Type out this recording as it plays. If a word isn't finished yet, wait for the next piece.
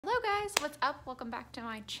Hello guys, what's up? Welcome back to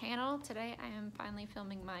my channel. Today I am finally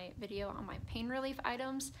filming my video on my pain relief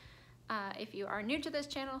items. If you are new to this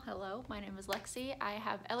channel, hello, my name is Lexi. I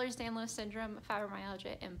have Ehlers-Danlos syndrome,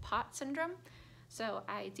 fibromyalgia, and POTS syndrome. So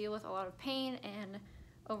I deal with a lot of pain, and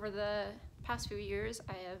over the past few years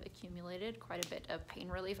I have accumulated quite a bit of pain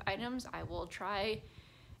relief items. I will try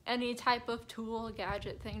any type of tool,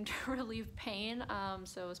 gadget thing to relieve pain,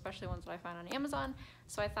 so especially ones that I find on Amazon.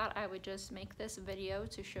 So I thought I would just make this video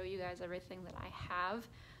to show you guys everything that I have.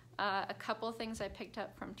 A couple things I picked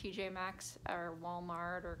up from TJ Maxx or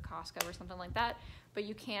Walmart or Costco or something like that, but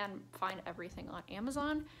you can find everything on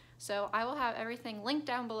Amazon. So I will have everything linked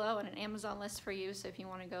down below in an Amazon list for you, so if you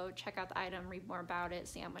want to go check out the item, read more about it,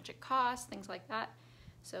 see how much it costs, things like that.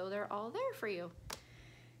 So they're all there for you.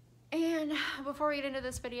 And before we get into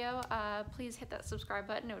this video, please hit that subscribe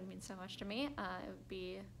button. It would mean so much to me. It would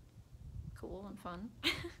be cool and fun.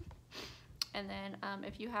 And then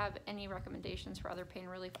if you have any recommendations for other pain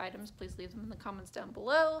relief items, please leave them in the comments down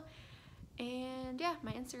below. And yeah,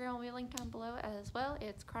 my Instagram will be linked down below as well.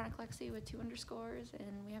 It's Chronic Lexi with 2 underscores,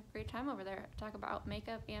 and we have a great time over there. I talk about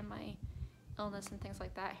makeup and my illness and things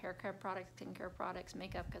like that, hair care products, skincare products,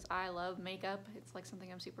 makeup, because I love makeup. It's like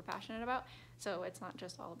something I'm super passionate about. So it's not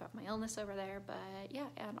just all about my illness over there, but yeah,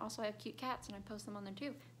 and also I have cute cats and I post them on there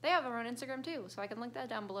too. They have their own Instagram too, so I can link that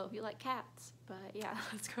down below if you like cats. But yeah,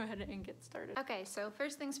 let's go ahead and get started. Okay, so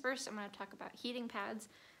first things first, I'm going to talk about heating pads.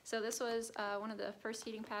 So this was one of the first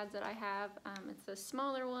heating pads that I have. It's a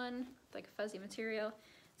smaller one, like a fuzzy material.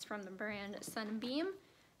 It's from the brand Sunbeam,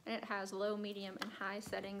 and it has low, medium, and high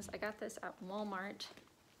settings. I got this at Walmart,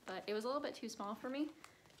 but it was a little bit too small for me,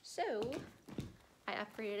 so I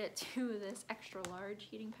upgraded it to this extra large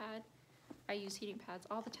heating pad. I use heating pads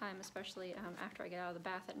all the time, especially after I get out of the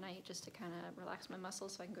bath at night, just to kind of relax my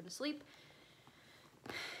muscles so I can go to sleep.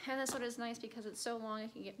 And this one is nice because it's so long, I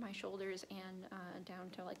can get my shoulders and down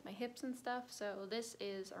to like my hips and stuff. So this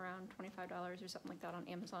is around $25 or something like that on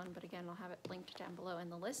Amazon, but again, I'll have it linked down below in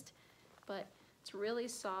the list. But it's really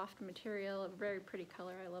soft material, a very pretty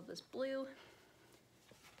color. I love this blue.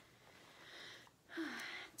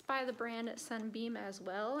 It's by the brand Sunbeam as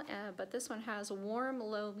well, but this one has warm,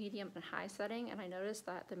 low, medium, and high setting, and I noticed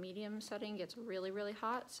that the medium setting gets really, really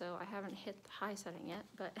hot, so I haven't hit the high setting yet,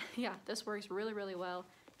 but yeah, this works really, really well.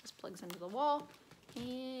 Just plugs into the wall,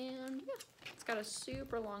 and yeah, it's got a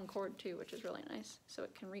super long cord too, which is really nice, so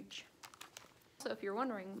it can reach. So if you're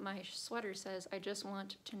wondering, my sweater says, "I just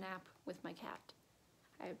want to nap with my cat."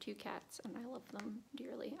 I have 2 cats and I love them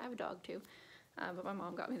dearly. I have a dog too, but my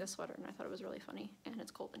mom got me this sweater and I thought it was really funny, and it's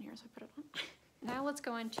cold in here, so I put it on. Now let's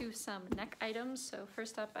go into some neck items. So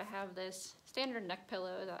first up, I have this standard neck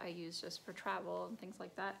pillow that I use just for travel and things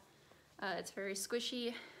like that. It's very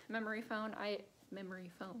squishy, memory foam.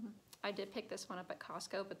 I did pick this one up at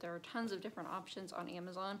Costco, but there are tons of different options on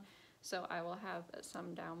Amazon, so I will have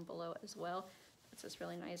some down below as well. It's this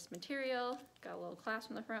really nice material, got a little clasp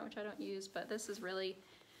in the front, which I don't use, but this really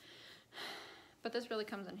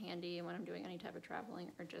comes in handy when I'm doing any type of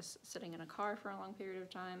traveling or just sitting in a car for a long period of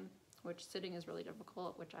time, which sitting is really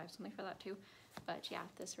difficult, which I have something for that too. But yeah,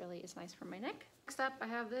 this really is nice for my neck. Next up, I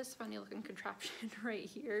have this funny looking contraption right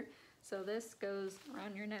here. So this goes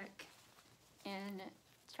around your neck and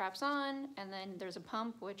straps on, and then there's a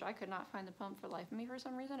pump, which I could not find the pump for the life of me for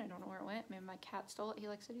some reason. I don't know where it went. Maybe my cat stole it. He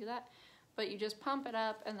likes to do that. But you just pump it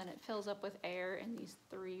up and then it fills up with air and these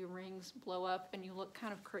 3 rings blow up and you look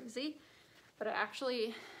kind of crazy. But it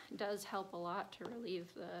actually does help a lot to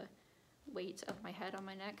relieve the weight of my head on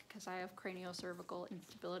my neck, because I have craniocervical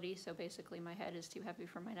instability, so basically my head is too heavy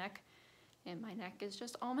for my neck and my neck is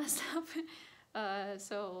just all messed up.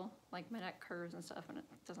 So like my neck curves and stuff and it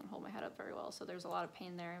doesn't hold my head up very well, so there's a lot of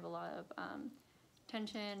pain there. I have a lot of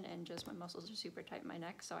tension and just my muscles are super tight in my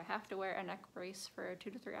neck, so I have to wear a neck brace for 2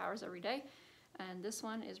 to 3 hours every day, and this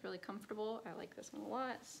one is really comfortable. I like this one a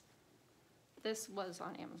lot. This was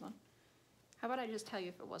on Amazon. How about I just tell you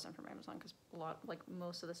if it wasn't from Amazon, because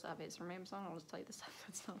most of the stuff is from Amazon. I'll just tell you the stuff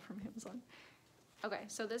that's not from Amazon. Okay,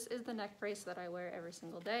 so this is the neck brace that I wear every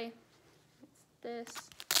single day. It's this.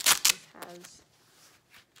 This has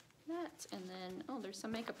that, and then, oh, there's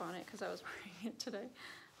some makeup on it because I was wearing it today.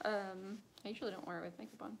 I usually don't wear it with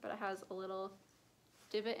makeup on, but it has a little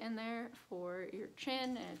divot in there for your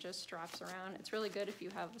chin, and it just straps around. It's really good if you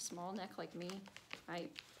have a small neck like me. I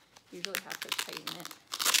usually have to tighten it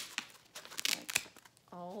like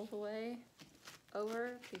all the way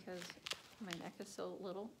over because my neck is so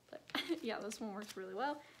little, but yeah, this one works really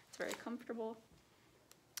well. It's very comfortable.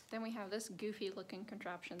 Then we have this goofy looking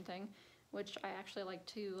contraption thing, which I actually like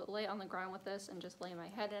to lay on the ground with this and just lay my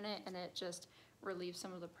head in it, and it just relieve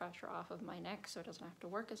some of the pressure off of my neck so it doesn't have to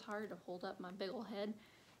work as hard to hold up my big ol' head,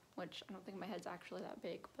 which I don't think my head's actually that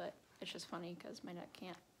big, but it's just funny because my neck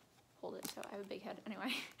can't hold it, so I have a big head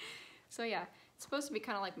anyway. So yeah, it's supposed to be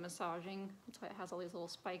kind of like massaging. That's why it has all these little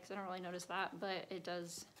spikes. I don't really notice that, but it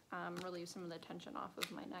does relieve some of the tension off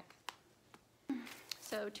of my neck.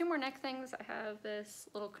 So 2 more neck things. I have this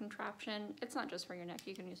little contraption. It's not just for your neck.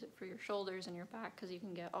 You can use it for your shoulders and your back because you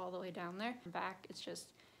can get all the way down there. Back, it's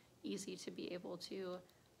just easy to be able to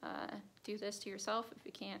do this to yourself if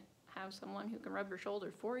you can't have someone who can rub your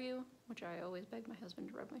shoulders for you, which I always beg my husband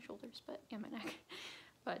to rub my shoulders, but and my neck.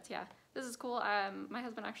 But yeah, this is cool. My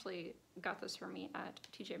husband actually got this for me at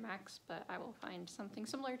TJ Maxx, but I will find something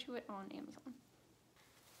similar to it on Amazon.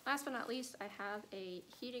 Last but not least, I have a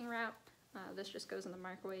heating wrap. This just goes in the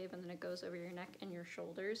microwave and then it goes over your neck and your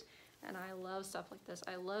shoulders. And I love stuff like this.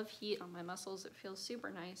 I love heat on my muscles. It feels super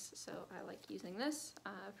nice. So I like using this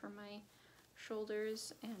for my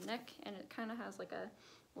shoulders and neck. And it kind of has like a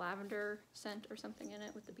lavender scent or something in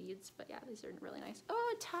it with the beads. But yeah, these are really nice.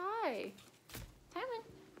 Oh, Ty! Tylen,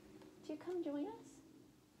 do you come join us?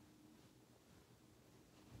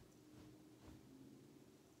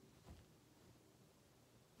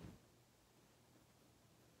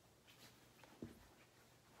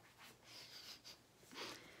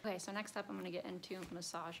 Okay, so next up I'm going to get into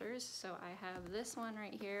massagers. So I have this one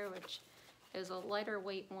right here, which is a lighter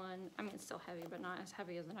weight one. I mean, it's still heavy, but not as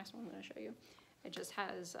heavy as the next one I'm going to show you. It just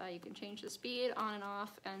has, you can change the speed on and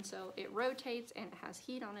off, and so it rotates and it has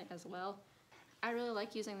heat on it as well. I really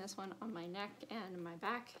like using this one on my neck and my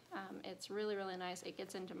back. It's really, really nice. It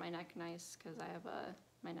gets into my neck nice because I have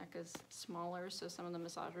my neck is smaller, so some of the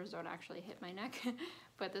massagers don't actually hit my neck.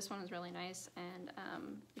 But this one is really nice, and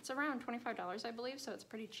it's around $25, I believe, so it's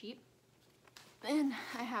pretty cheap. Then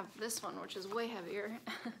I have this one, which is way heavier.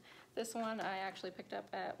 This one I actually picked up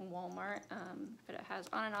at Walmart, but it has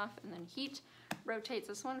on and off and then heat, rotates.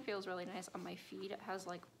 This one feels really nice on my feet. It has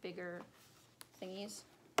like bigger thingies,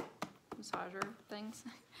 massager things.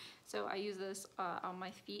 So I use this on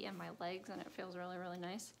my feet and my legs, and it feels really, really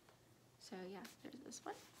nice. So yeah, there's this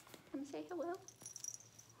one. Come say hello.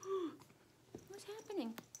 What's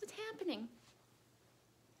happening? What's happening?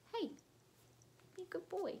 Hey, be a good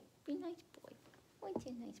boy. Be a nice boy. What's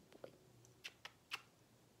a nice boy?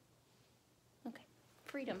 Okay,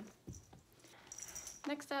 freedom.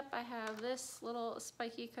 Next up, I have this little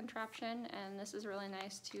spiky contraption, and this is really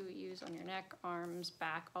nice to use on your neck, arms,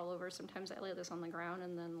 back, all over. Sometimes I lay this on the ground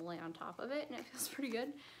and then lay on top of it, and it feels pretty good.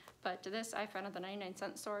 But this I found at the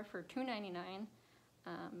 99-cent store for $2.99,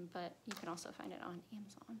 but you can also find it on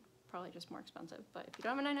Amazon. Probably just more expensive, but if you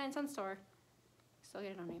don't have a 99-cent store, still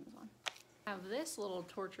get it on Amazon. I have this little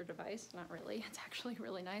torture device, not really, it's actually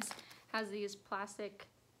really nice. Has these plastic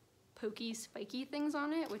pokey, spiky things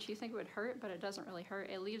on it, which you think would hurt, but it doesn't really hurt.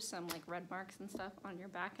 It leaves some like red marks and stuff on your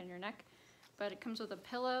back and your neck, but it comes with a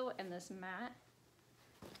pillow and this mat.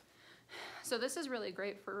 So this is really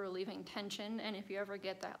great for relieving tension, and if you ever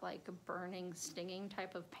get that like burning, stinging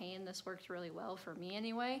type of pain, this works really well for me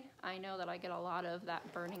anyway. I know that I get a lot of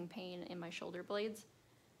that burning pain in my shoulder blades,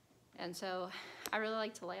 and so I really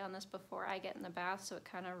like to lay on this before I get in the bath, so it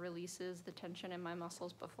kind of releases the tension in my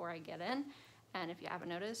muscles before I get in. And if you haven't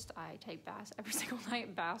noticed, I take baths every single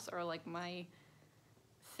night. Baths are like my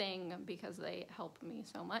thing because they help me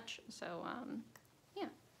so much. So yeah,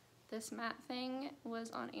 this mat thing was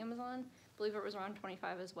on Amazon. I believe it was around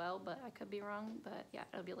 $25 as well, but I could be wrong. But yeah,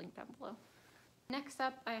 it'll be linked down below. Next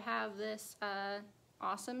up, I have this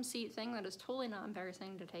awesome seat thing that is totally not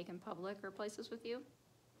embarrassing to take in public or places with you.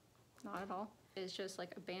 Not at all. It's just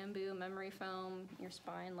like a bamboo memory foam. Your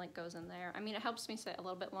spine like goes in there. I mean, it helps me sit a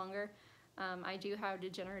little bit longer. I do have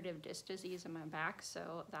degenerative disc disease in my back,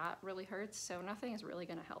 so that really hurts. So nothing is really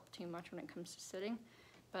gonna help too much when it comes to sitting,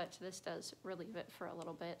 but this does relieve it for a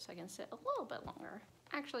little bit, so I can sit a little bit longer.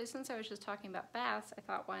 Actually, since I was just talking about baths, I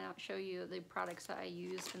thought why not show you the products that I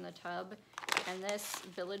use in the tub. And this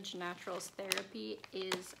Village Naturals Therapy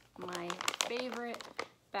is my favorite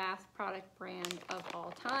bath product brand of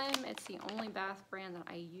all time. It's the only bath brand that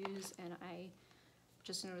I use, and I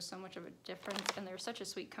just noticed so much of a difference, and they're such a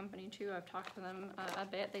sweet company too. I've talked to them a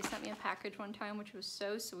bit. They sent me a package one time, which was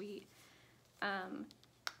so sweet.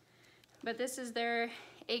 But this is their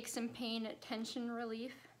aches and pain tension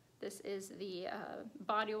relief. This is the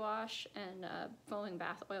body wash and foaming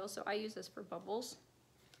bath oil. So I use this for bubbles.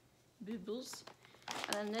 Bubbles.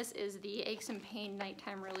 And then this is the aches and pain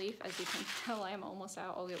nighttime relief. As you can tell, I'm almost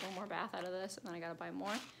out. I'll get one more bath out of this, and then I gotta buy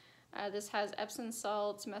more. This has Epsom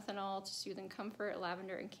salts, methanol to soothe and comfort,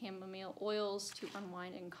 lavender and chamomile oils to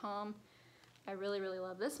unwind and calm. I really, really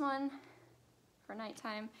love this one for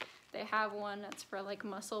nighttime. They have one that's for like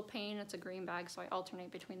muscle pain. It's a green bag, so I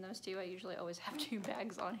alternate between those two. I usually always have 2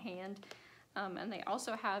 bags on hand. And they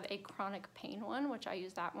also have a chronic pain one, which I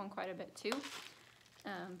use that one quite a bit too.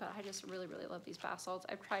 But I just really, really love these bath salts.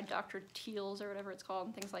 I've tried Dr. Teal's or whatever it's called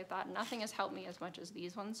and things like that. Nothing has helped me as much as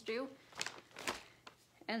these ones do.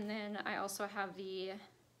 And then I also have the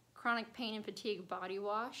chronic pain and fatigue body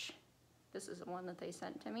wash. This is the one that they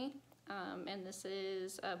sent to me. And this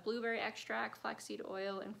is blueberry extract, flaxseed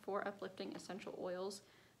oil, and 4 uplifting essential oils.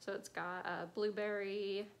 So it's got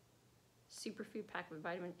blueberry, superfood packed with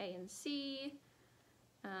vitamin A and C,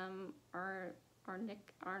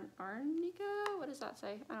 arnica, what does that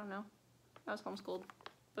say? I don't know. I was homeschooled,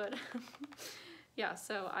 but yeah,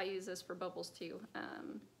 so I use this for bubbles too.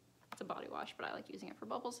 It's a body wash, but I like using it for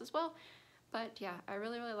bubbles as well. But yeah, I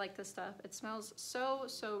really, really like this stuff. It smells so,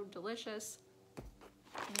 so delicious,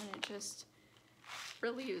 and it just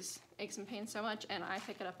relieves aches and pains so much. And I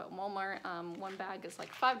pick it up at Walmart. One bag is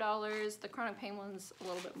like $5. The chronic pain one's a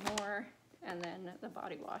little bit more, and then the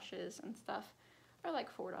body washes and stuff are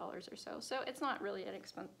like $4 or so. So it's not really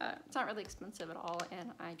it's not really expensive at all,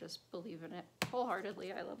 and I just believe in it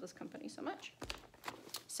wholeheartedly. I love this company so much.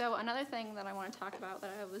 So another thing that I want to talk about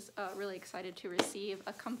that I was really excited to receive,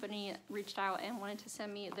 a company reached out and wanted to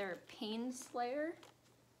send me their Pain Slayer.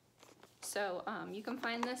 So you can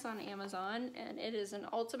find this on Amazon, and it is an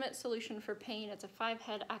ultimate solution for pain. It's a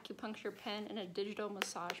 5-head acupuncture pen and a digital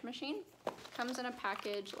massage machine. Comes in a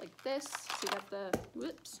package like this. So you got the,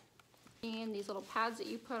 and these little pads that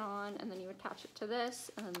you put on, and then you attach it to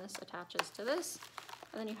this, and then this attaches to this.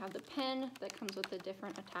 And then you have the pen that comes with the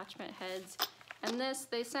different attachment heads. And this,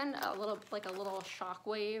 they send a little, like a little shock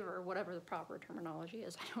wave, or whatever the proper terminology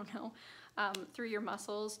is, I don't know, through your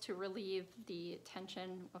muscles to relieve the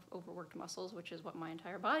tension of overworked muscles, which is what my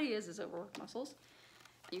entire body is overworked muscles.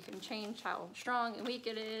 You can change how strong and weak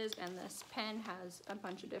it is, and this pen has a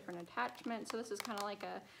bunch of different attachments. So this is kind of like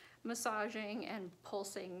a massaging and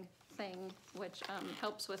pulsing thing, which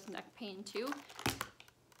helps with neck pain too,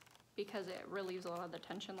 because it relieves a lot of the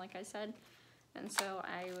tension, like I said. And so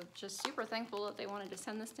I was just super thankful that they wanted to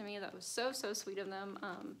send this to me. That was so, so sweet of them.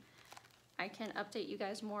 I can update you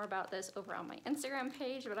guys more about this over on my Instagram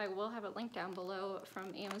page, but I will have it linked down below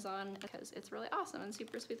from Amazon because it's really awesome and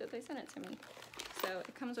super sweet that they sent it to me. So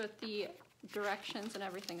it comes with the directions and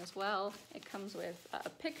everything as well. It comes with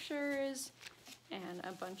pictures and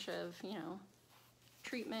a bunch of, you know,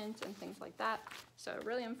 treatment and things like that. So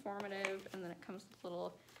really informative. And then it comes with a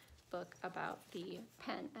little book about the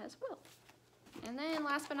pen as well. And then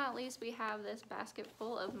last but not least, we have this basket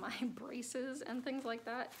full of my braces and things like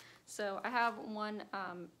that. So I have one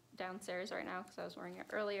downstairs right now because I was wearing it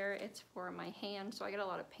earlier. It's for my hand, so I get a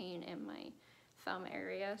lot of pain in my thumb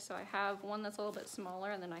area. So I have one that's a little bit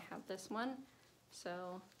smaller, and then I have this one.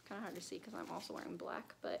 So kind of hard to see because I'm also wearing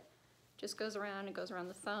black, but just goes around, it goes around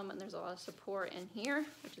the thumb, and there's a lot of support in here,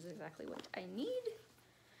 which is exactly what I need.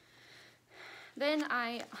 Then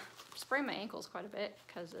I sprain my ankles quite a bit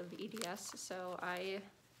because of EDS, so I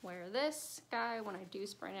wear this guy when I do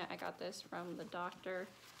sprain it. I got this from the doctor,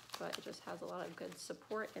 but it just has a lot of good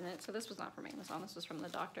support in it. So this was not from Amazon, this was from the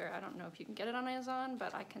doctor. I don't know if you can get it on Amazon,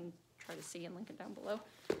 but I can try to see and link it down below.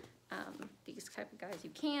 These type of guys you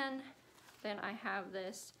can. Then I have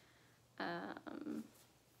this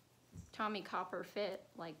Tommy Copper Fit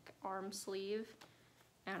like arm sleeve,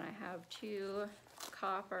 and I have 2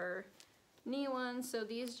 copper knee ones. So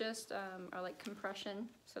these just are like compression,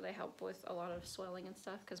 so they help with a lot of swelling and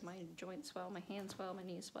stuff because my joints swell, my hands swell, my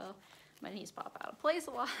knees swell. My knees pop out of place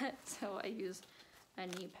a lot, so I use a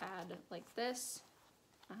knee pad like this,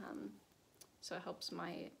 so it helps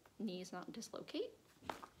my knees not dislocate,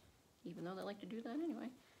 even though they like to do that anyway.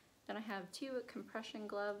 Then I have 2 compression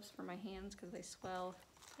gloves for my hands because they swell,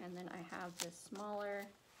 and then I have this smaller,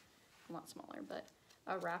 not smaller, but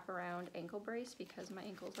a wraparound ankle brace because my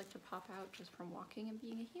ankles like to pop out just from walking and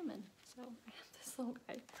being a human. So I have this little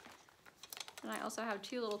guy. And I also have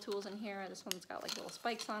 2 little tools in here. This one's got like little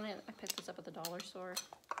spikes on it. I picked this up at the dollar store.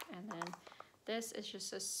 And then this is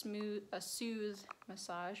just a Soothe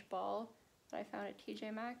massage ball that I found at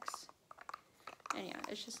TJ Maxx. And yeah,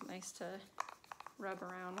 it's just nice to rub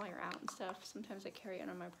around while you're out and stuff. Sometimes I carry it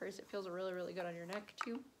in my purse. It feels really, really good on your neck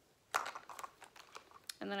too.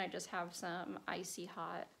 And then I just have some icy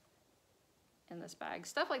hot in this bag.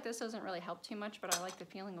 Stuff like this doesn't really help too much, but I like the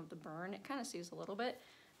feeling of the burn. It kind of soothes a little bit,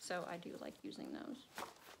 so I do like using those.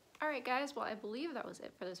 All right, guys, well, I believe that was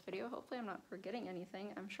it for this video. Hopefully I'm not forgetting anything.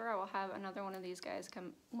 I'm sure I will have another one of these guys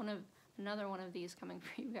another one of these coming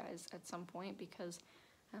for you guys at some point because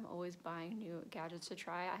I'm always buying new gadgets to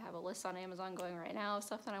try. I have a list on Amazon going right now of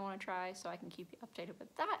stuff that I want to try, so I can keep you updated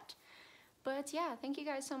with that. But yeah, thank you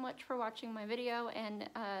guys so much for watching my video, and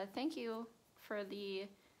thank you for the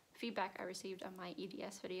feedback I received on my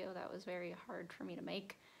EDS video. That was very hard for me to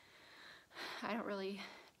make. I don't really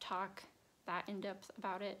talk that in depth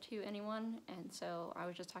about it to anyone, and so I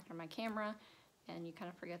was just talking to my camera, and you kind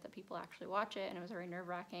of forget that people actually watch it, and it was very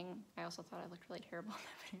nerve-wracking. I also thought I looked really terrible in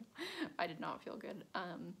that video. I did not feel good.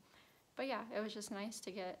 But yeah, it was just nice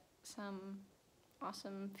to get some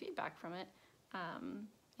awesome feedback from it.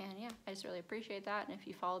 And yeah, I just really appreciate that. And if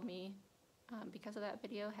you followed me because of that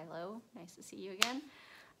video, hello, nice to see you again.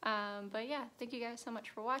 But yeah, thank you guys so much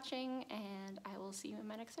for watching, and I will see you in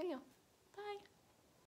my next video.